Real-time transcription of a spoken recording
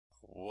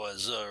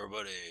What's up,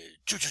 everybody?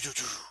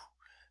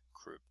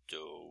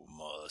 Crypto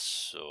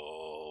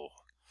muscle.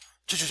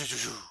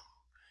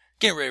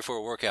 Getting ready for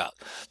a workout.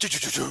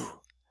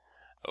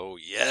 Oh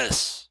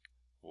yes,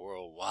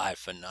 worldwide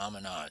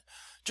phenomenon.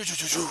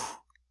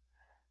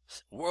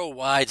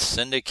 Worldwide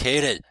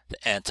syndicated,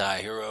 the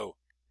anti-hero,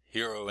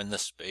 hero in the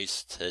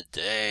space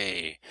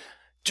today.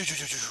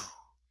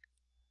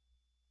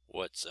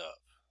 What's up?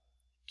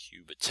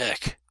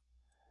 QubitTech.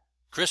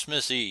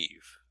 Christmas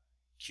Eve,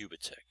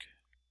 QubitTech.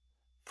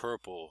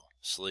 Purple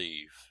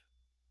sleeve,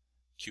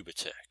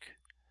 QubitTech.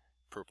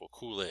 Purple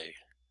Kool-Aid,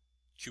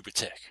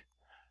 QubitTech.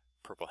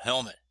 Purple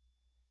helmet,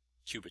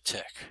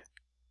 QubitTech.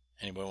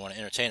 Anybody want to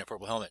entertain a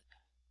purple helmet?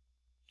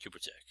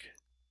 QubitTech.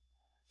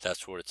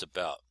 That's what it's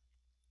about.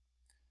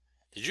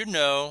 Did you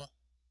know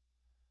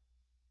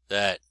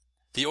that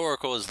the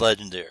Oracle is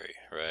legendary,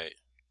 right?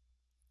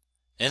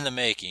 In the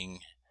making,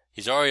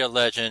 he's already a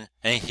legend,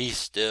 and he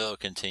still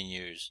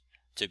continues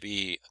to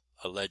be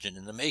a legend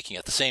in the making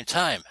at the same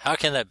time. How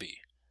can that be?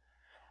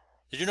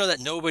 Did you know that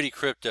nobody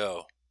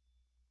crypto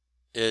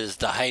is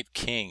the hype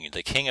king,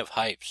 the king of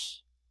hypes?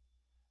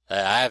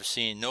 I have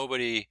seen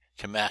nobody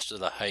can master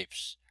the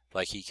hypes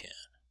like he can.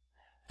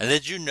 And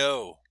did you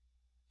know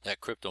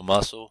that Crypto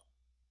Muscle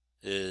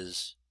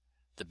is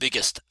the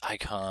biggest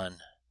icon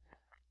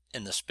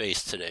in the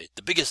space today?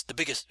 The biggest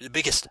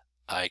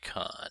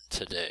icon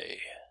today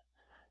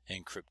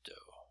in crypto.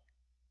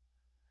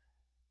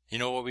 You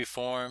know what we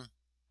form?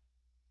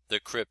 The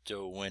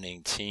crypto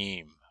winning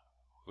team.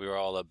 We're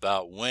all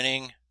about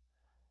winning,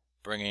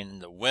 bringing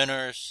the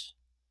winners,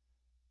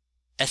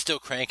 and still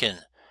cranking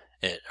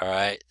it,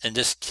 alright? And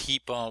just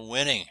keep on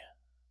winning.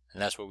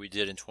 And that's what we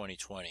did in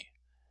 2020.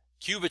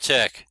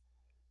 QubitTech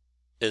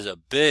is a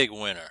big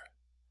winner.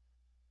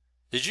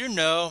 Did you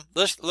know?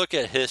 Let's look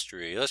at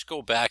history. Let's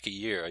go back a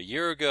year. A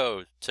year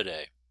ago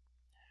today,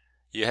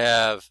 you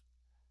have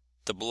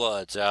the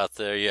Bloods out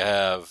there. You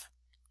have,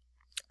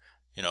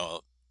 the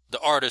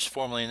artist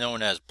formerly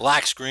known as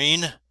Black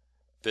Screen,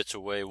 Bits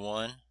Away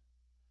One.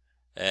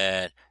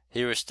 And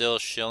he was still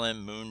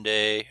shilling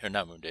Moonberg. The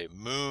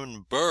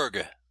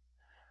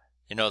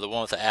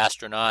one with the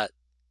astronaut,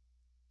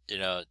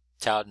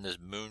 touting this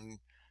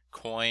moon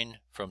coin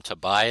from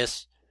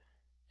Tobias.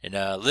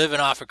 Living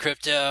off of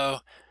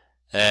crypto.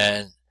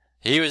 And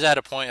he was at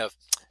a point of,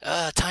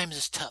 times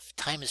is tough.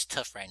 Time is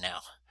tough right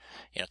now.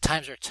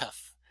 Times are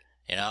tough.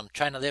 I'm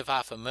trying to live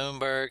off of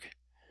Moonberg.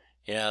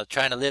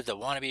 Trying to live the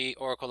wannabe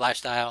Oracle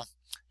lifestyle.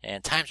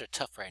 And times are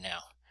tough right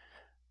now.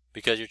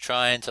 Because you're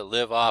trying to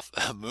live off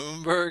of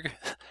Moonberg,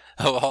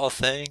 of all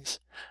things.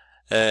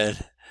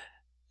 And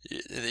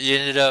you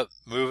ended up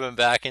moving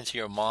back into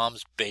your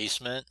mom's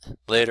basement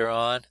later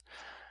on.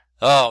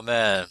 Oh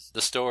man,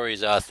 the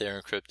stories out there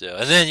in crypto.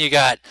 And then you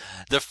got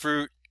the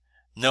fruit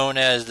known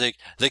as the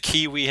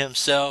Kiwi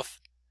himself,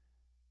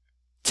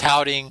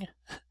 touting,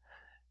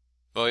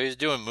 well, he was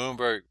doing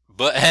Moonberg,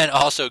 and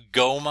also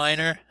Go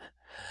Miner.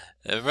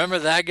 Remember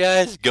that,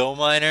 guys? Go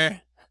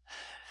Miner?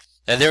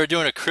 And they were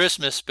doing a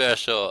Christmas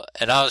special,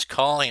 and I was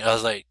calling, I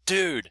was like,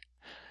 dude,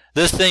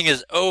 this thing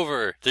is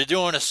over. They're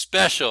doing a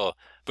special,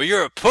 but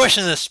you're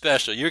pushing this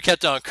special. You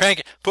kept on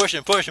cranking,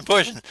 pushing.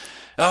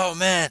 Oh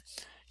man,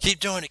 keep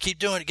doing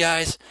it,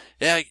 guys.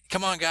 Yeah,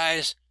 come on,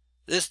 guys.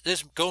 This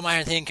Go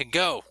Miner thing can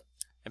go.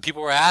 And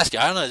people were asking,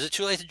 I don't know, is it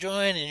too late to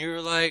join? And you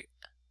were like,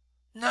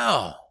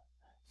 no,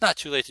 not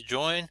too late to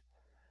join.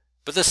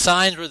 But the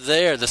signs were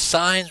there. The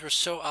signs were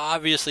so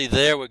obviously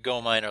there with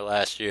Go Miner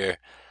last year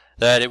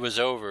that it was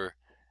over,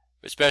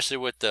 especially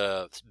with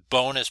the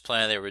bonus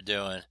plan they were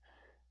doing.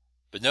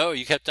 But no,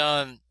 you kept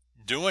on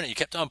doing it. You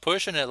kept on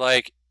pushing it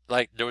like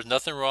there was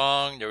nothing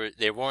wrong.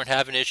 They weren't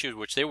having issues,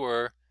 which they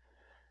were.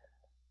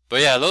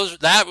 But yeah,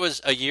 that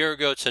was a year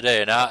ago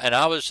today, and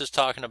I was just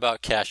talking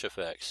about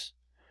CASHFX.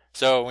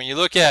 So when you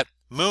look at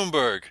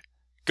Moonberg,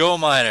 Go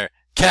Miner,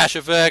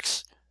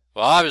 CASHFX,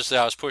 well, obviously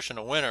I was pushing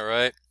a winner,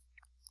 right?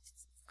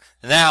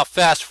 Now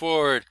fast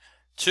forward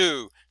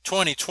to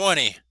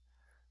 2020.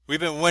 We've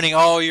been winning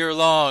all year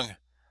long,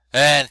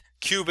 and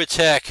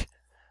QubitTech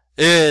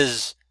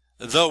is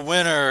the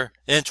winner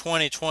in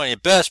 2020.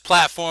 Best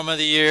platform of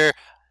the year.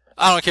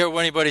 I don't care what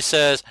anybody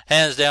says,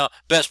 hands down,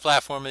 best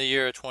platform of the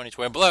year of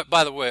 2020.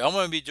 By the way, I'm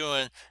going to be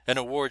doing an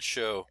award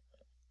show.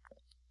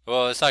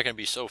 Well, it's not going to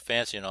be so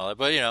fancy and all that,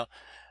 but I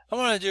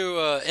want to do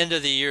an end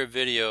of the year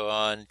video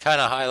on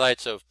kind of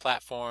highlights of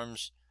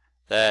platforms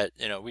that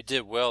we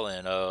did well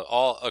in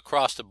all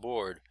across the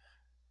board.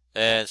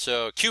 And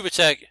so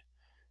QubitTech,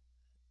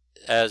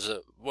 as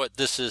what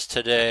this is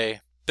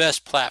today,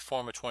 best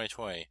platform of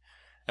 2020.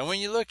 And when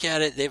you look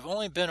at it, they've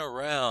only been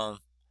around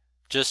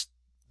just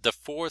the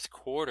fourth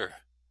quarter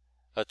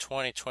of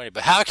 2020.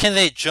 But how can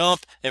they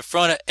jump in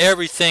front of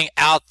everything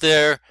out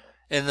there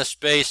in the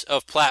space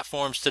of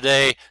platforms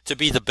today to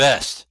be the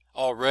best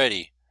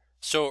already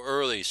so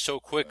early,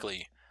 so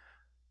quickly?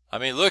 I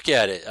mean, look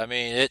at it. I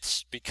mean,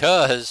 it's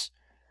because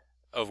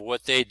of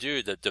what they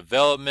do, the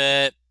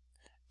development,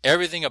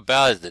 everything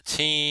about it, the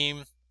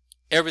team,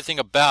 everything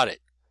about it.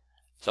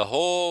 The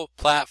whole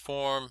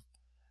platform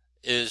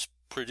is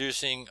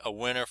producing a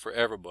winner for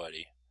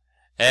everybody.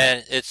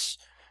 And it's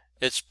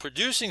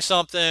producing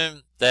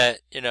something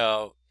that, you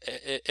know,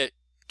 it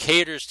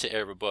caters to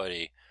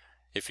everybody.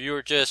 If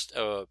you're just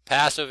a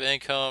passive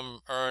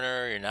income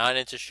earner, you're not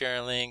into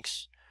sharing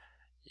links,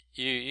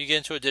 you get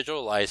into a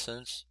digital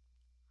license,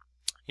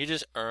 you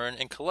just earn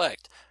and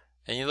collect.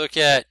 And you look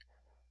at,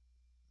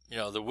 you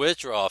know, the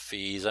withdrawal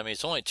fees, I mean,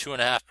 it's only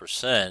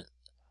 2.5%.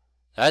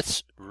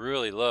 That's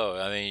really low.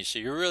 I mean, so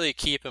you're really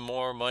keeping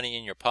more money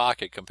in your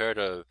pocket compared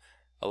to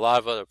a lot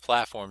of other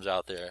platforms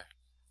out there.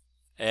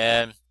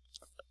 And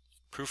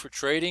proof of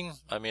trading,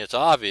 I mean, it's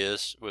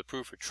obvious with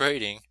proof of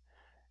trading,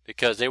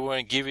 because they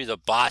wouldn't give you the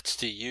bots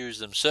to use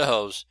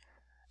themselves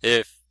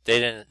if they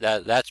didn't.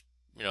 That's,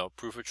 you know,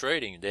 proof of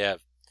trading. They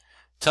have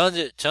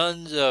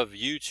tons of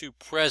YouTube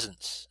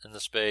presence in the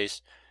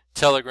space,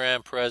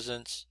 Telegram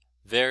presence,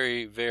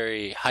 very,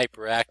 very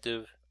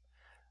hyperactive.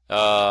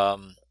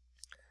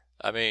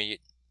 I mean,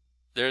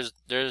 there's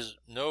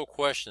no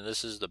question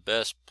this is the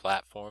best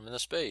platform in the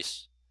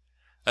space.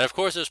 And of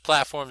course, there's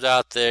platforms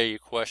out there you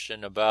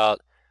question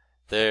about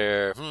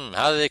their,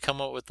 how do they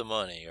come up with the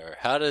money, or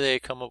how do they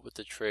come up with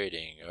the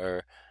trading,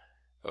 or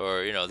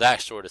you know,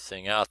 that sort of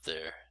thing out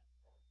there,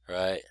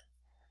 right?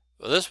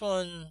 Well, this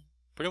one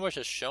pretty much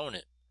has shown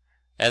it.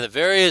 And the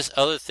various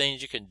other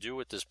things you can do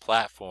with this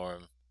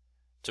platform,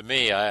 to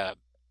me, I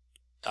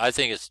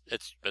think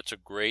it's a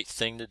great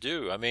thing to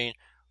do. I mean,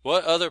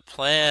 what other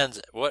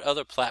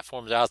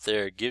platforms out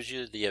there gives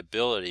you the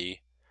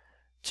ability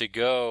to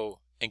go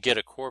and get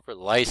a corporate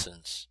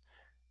license,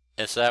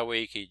 and so that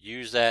way you could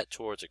use that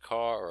towards a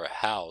car or a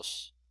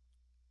house,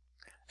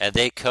 and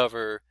they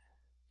cover,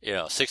 you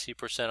know,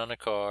 60% on the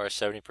car,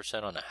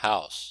 70% on the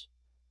house.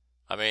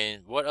 I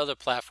mean, what other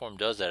platform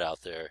does that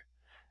out there?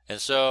 And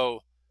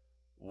so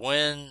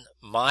when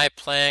my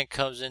plan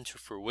comes into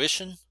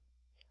fruition,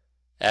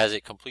 as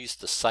it completes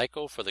the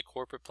cycle for the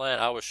corporate plan,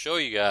 I will show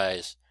you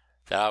guys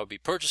that I would be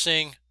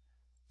purchasing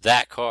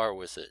that car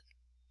with it,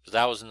 because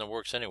that was in the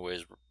works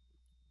anyways.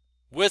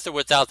 With or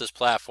without this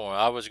platform,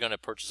 I was going to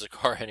purchase a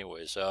car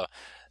anyway. So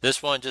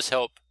this one just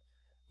helped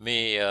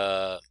me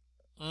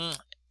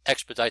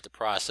expedite the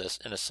process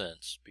in a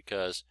sense,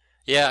 because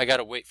yeah, I got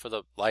to wait for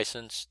the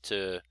license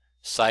to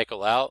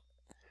cycle out,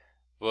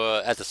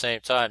 but at the same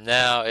time,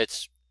 now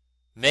it's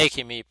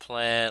making me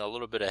plan a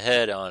little bit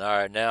ahead on, all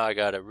right, now I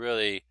got to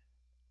really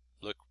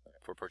look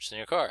for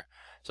purchasing a car.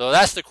 So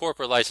that's the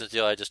corporate license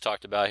deal I just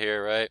talked about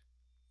here, right?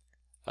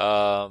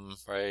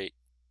 Right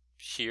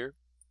here,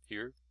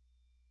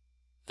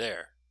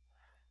 there.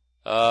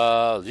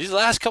 These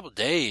last couple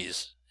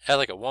days had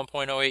like a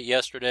 1.08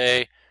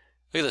 yesterday.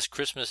 Look at this,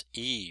 Christmas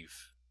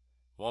Eve,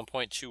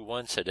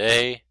 1.21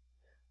 today.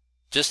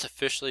 Just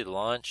officially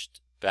launched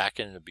back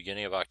in the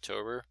beginning of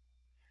October.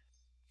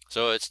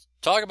 So it's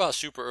talk about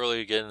super early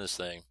to get in this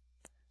thing.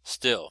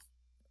 Still,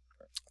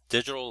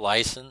 digital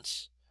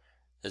license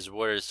is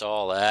where it's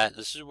all at.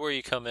 This is where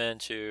you come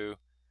into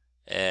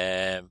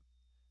and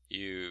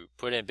you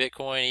put in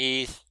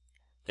Bitcoin, ETH.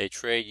 They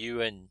trade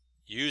you in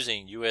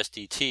using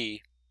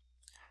USDT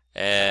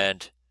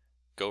and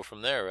go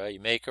from there, right? You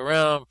make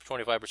around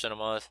 25% a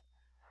month,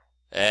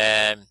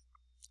 and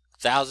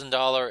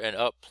 $1,000 and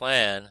up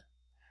plan.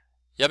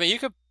 I mean, you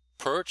could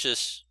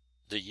purchase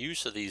the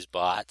use of these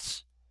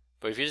bots,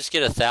 but if you just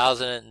get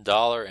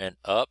 $1,000 and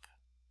up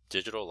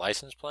digital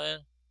license plan,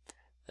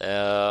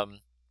 the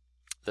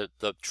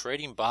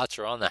trading bots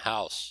are on the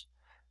house.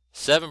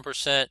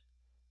 7%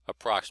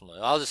 approximately.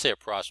 I'll just say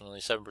approximately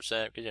 7%,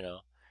 because, you know,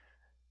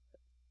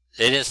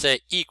 they didn't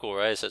say equal,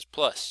 right? It says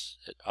plus.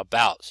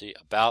 About. See,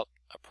 about,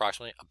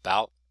 approximately,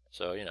 about.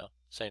 So, you know,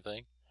 same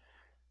thing.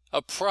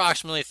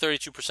 Approximately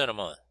 32% a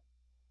month.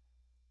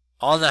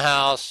 On the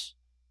house,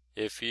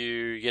 if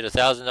you get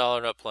 $1,000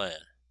 and up plan.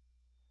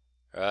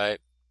 Right?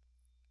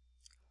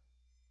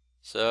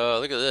 So,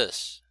 look at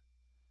this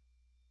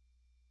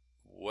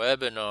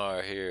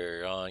webinar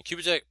here on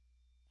QubitTech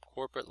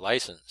corporate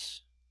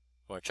license.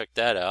 You want to check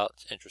that out?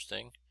 It's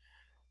interesting.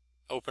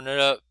 Open it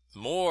up.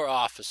 More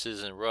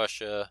offices in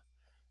Russia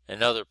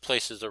and other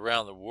places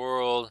around the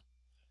world.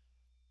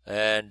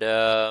 And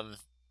let's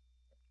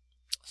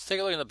take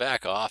a look in the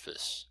back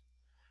office.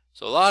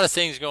 So a lot of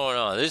things going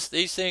on.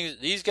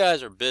 These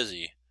guys are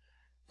busy.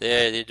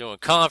 They're doing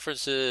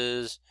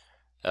conferences.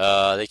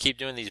 They keep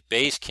doing these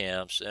base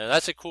camps, and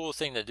that's a cool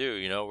thing to do,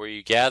 you know, where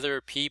you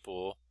gather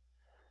people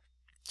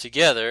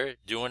together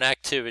doing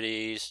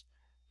activities,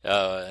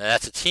 and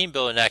that's a team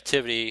building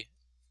activity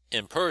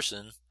in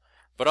person,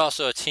 but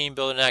also a team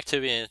building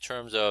activity in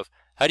terms of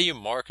how do you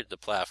market the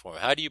platform,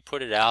 how do you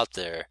put it out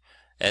there,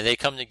 and they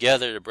come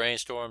together to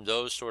brainstorm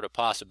those sort of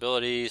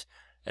possibilities,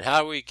 and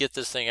how do we get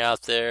this thing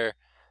out there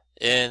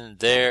in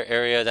their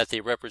area that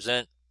they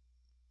represent,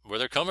 where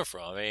they're coming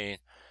from. I mean,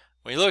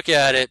 when you look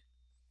at it,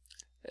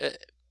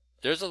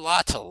 there's a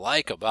lot to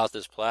like about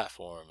this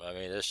platform. I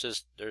mean,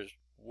 there's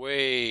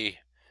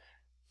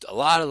a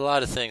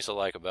lot of things to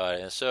like about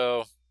it. And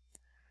so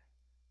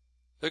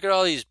look at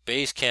all these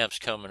base camps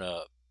coming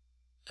up.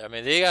 I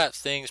mean, they got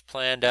things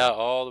planned out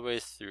all the way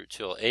through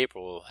till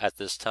April at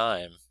this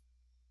time.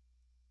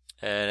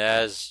 And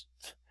as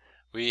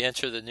we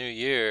enter the new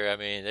year, I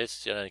mean,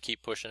 it's going to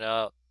keep pushing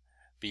out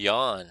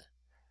beyond.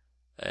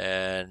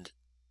 And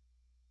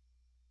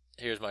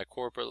here's my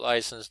corporate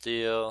license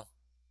deal.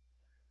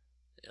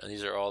 You know,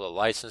 these are all the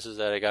licenses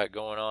that I got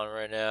going on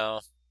right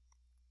now.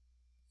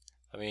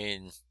 I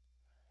mean,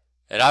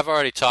 and I've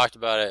already talked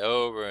about it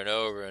over and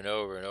over and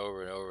over and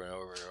over and over and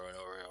over and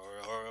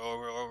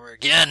over and over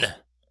again.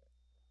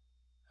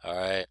 All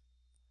right.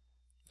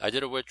 I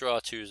did a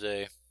withdrawal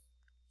Tuesday,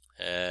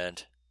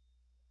 and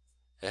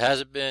it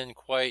hasn't been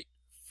quite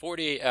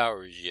 48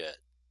 hours yet.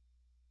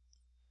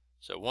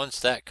 So once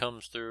that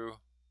comes through,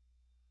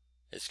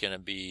 it's going to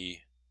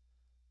be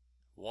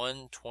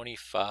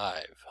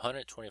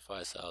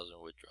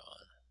 125,000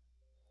 withdrawn.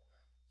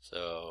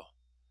 So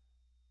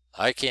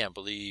I can't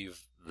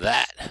believe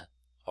that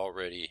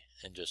already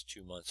in just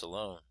 2 months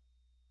alone.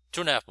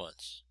 2.5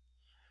 months.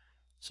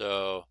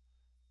 So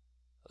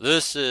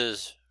this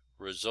is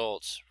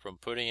results from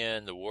putting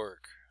in the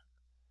work.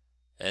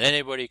 And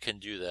anybody can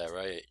do that,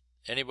 right?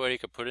 Anybody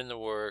can put in the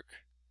work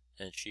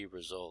and achieve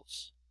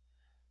results.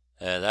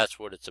 And that's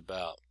what it's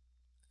about.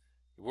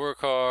 You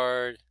work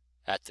hard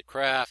at the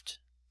craft,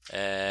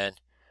 and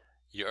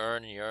you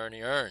earn and you earn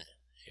and you earn,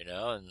 you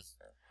know, and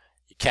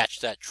you catch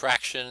that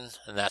traction,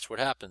 and that's what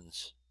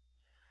happens.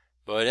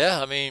 But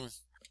yeah, I mean,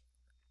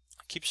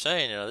 I keep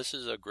saying, you know, this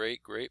is a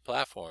great, great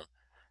platform.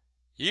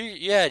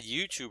 You had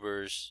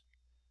YouTubers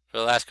for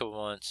the last couple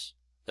months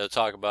that'll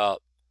talk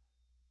about,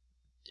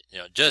 you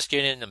know, just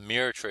getting into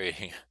mirror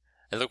trading.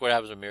 And look what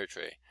happens with mirror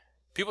trading.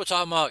 People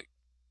talking about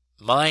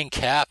mine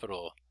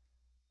capital.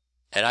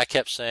 And I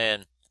kept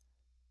saying,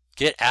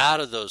 get out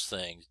of those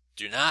things.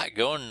 Do not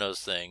go in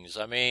those things.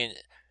 I mean,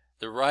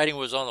 the writing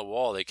was on the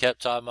wall. They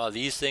kept talking about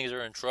these things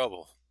are in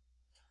trouble.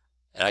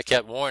 And I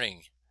kept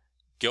warning,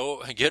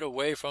 get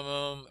away from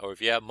them. Or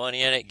if you have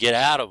money in it, get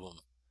out of them.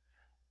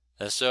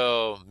 And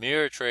so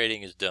mirror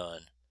trading is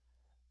done.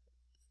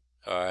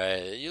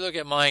 Alright, you look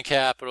at mine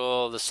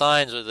capital, the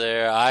signs are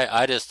there.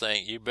 I just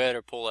think you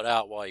better pull it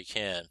out while you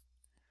can.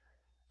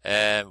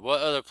 And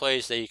what other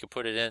place that you can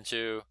put it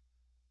into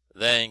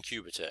than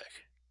QubitTech?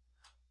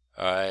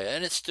 Alright,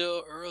 and it's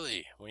still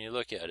early when you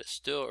look at it.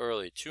 Still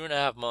early.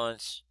 2.5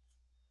 months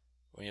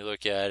when you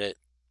look at it.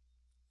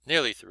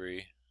 Nearly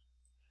 3.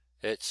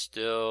 It's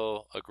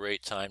still a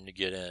great time to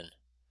get in.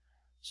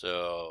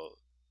 So,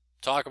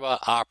 talk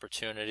about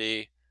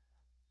opportunity.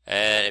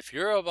 And if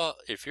you're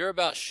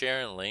about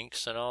sharing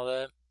links and all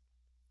that,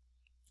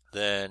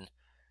 then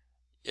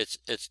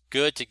it's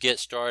good to get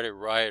started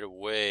right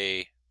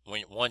away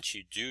once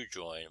you do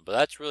join. But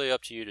that's really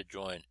up to you to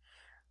join.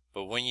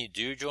 But when you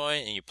do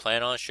join and you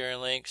plan on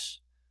sharing links,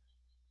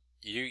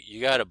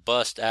 you got to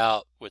bust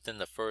out within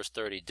the first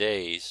 30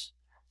 days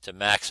to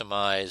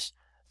maximize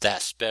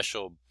that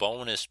special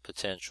bonus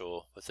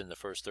potential within the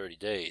first 30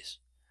 days.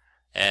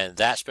 And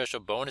that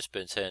special bonus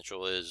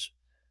potential is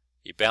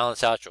you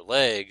balance out your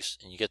legs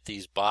and you get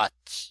these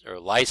bots or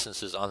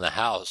licenses on the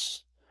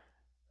house.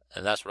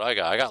 And that's what I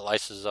got. I got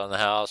licenses on the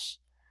house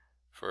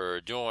for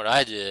doing what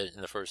I did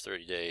in the first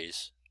 30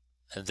 days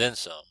and then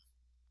some.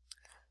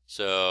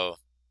 So,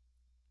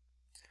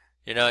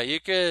 you know,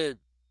 you could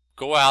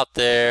go out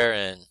there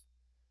and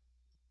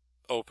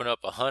open up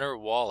 100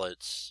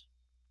 wallets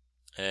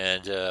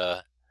and,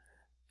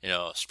 you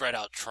know, spread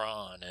out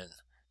Tron and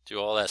do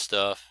all that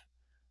stuff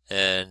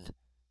and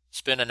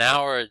spend an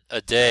hour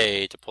a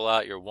day to pull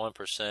out your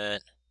 1%.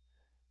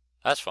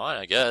 That's fine,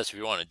 I guess, if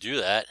you want to do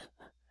that.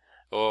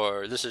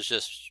 Or this is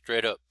just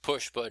straight up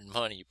push button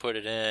money. You put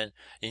it in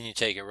and you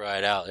take it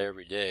right out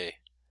every day.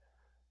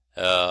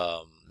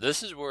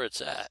 This is where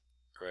it's at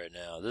right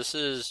now. This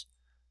is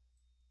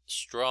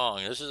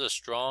strong. This is a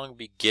strong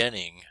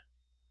beginning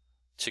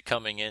to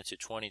coming into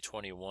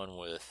 2021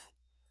 with.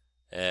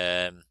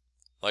 And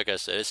like I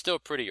said, it's still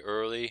pretty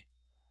early.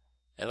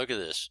 And look at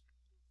this.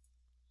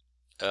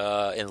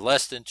 In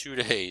less than 2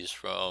 days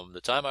from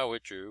the time I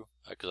withdrew,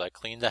 because I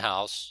cleaned the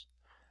house,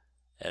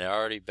 and I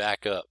already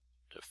back up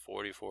to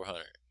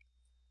 4,400.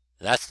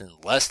 And that's in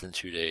less than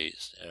 2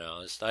 days. You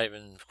know, it's not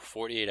even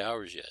 48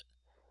 hours yet.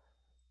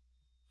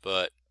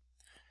 But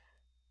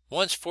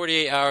once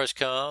 48 hours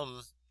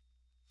come,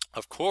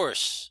 of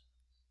course,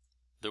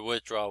 the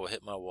withdrawal will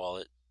hit my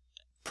wallet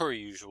per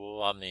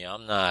usual. I mean,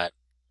 I'm not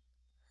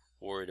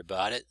worried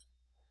about it,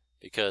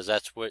 because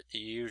that's what the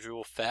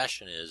usual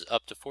fashion is.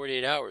 Up to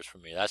 48 hours for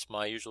me. That's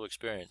my usual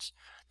experience.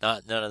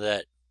 None of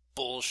that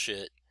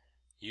bullshit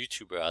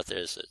YouTuber out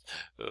there says,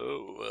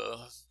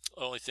 oh,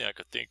 the only thing I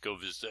could think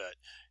of is that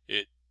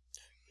it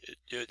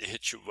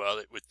hits your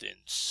wallet within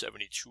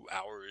 72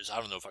 hours. I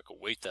don't know if I could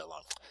wait that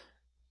long.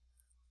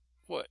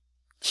 What?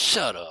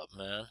 Shut up,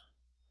 man.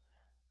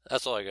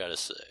 That's all I gotta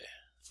say.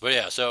 But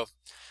yeah, so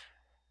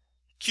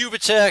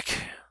QubitTech,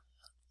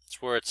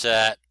 that's where it's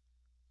at.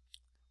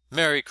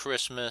 Merry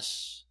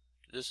Christmas.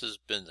 This has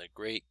been a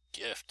great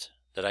gift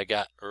that I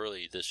got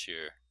early this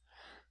year.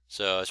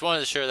 So I just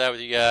wanted to share that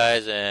with you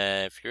guys,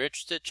 and if you're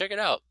interested, check it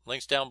out.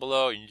 Links down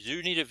below. You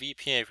do need a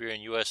VPN if you're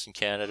in US and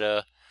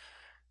Canada.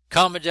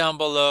 Comment down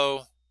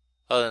below.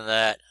 Other than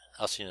that,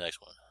 I'll see you in the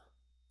next one.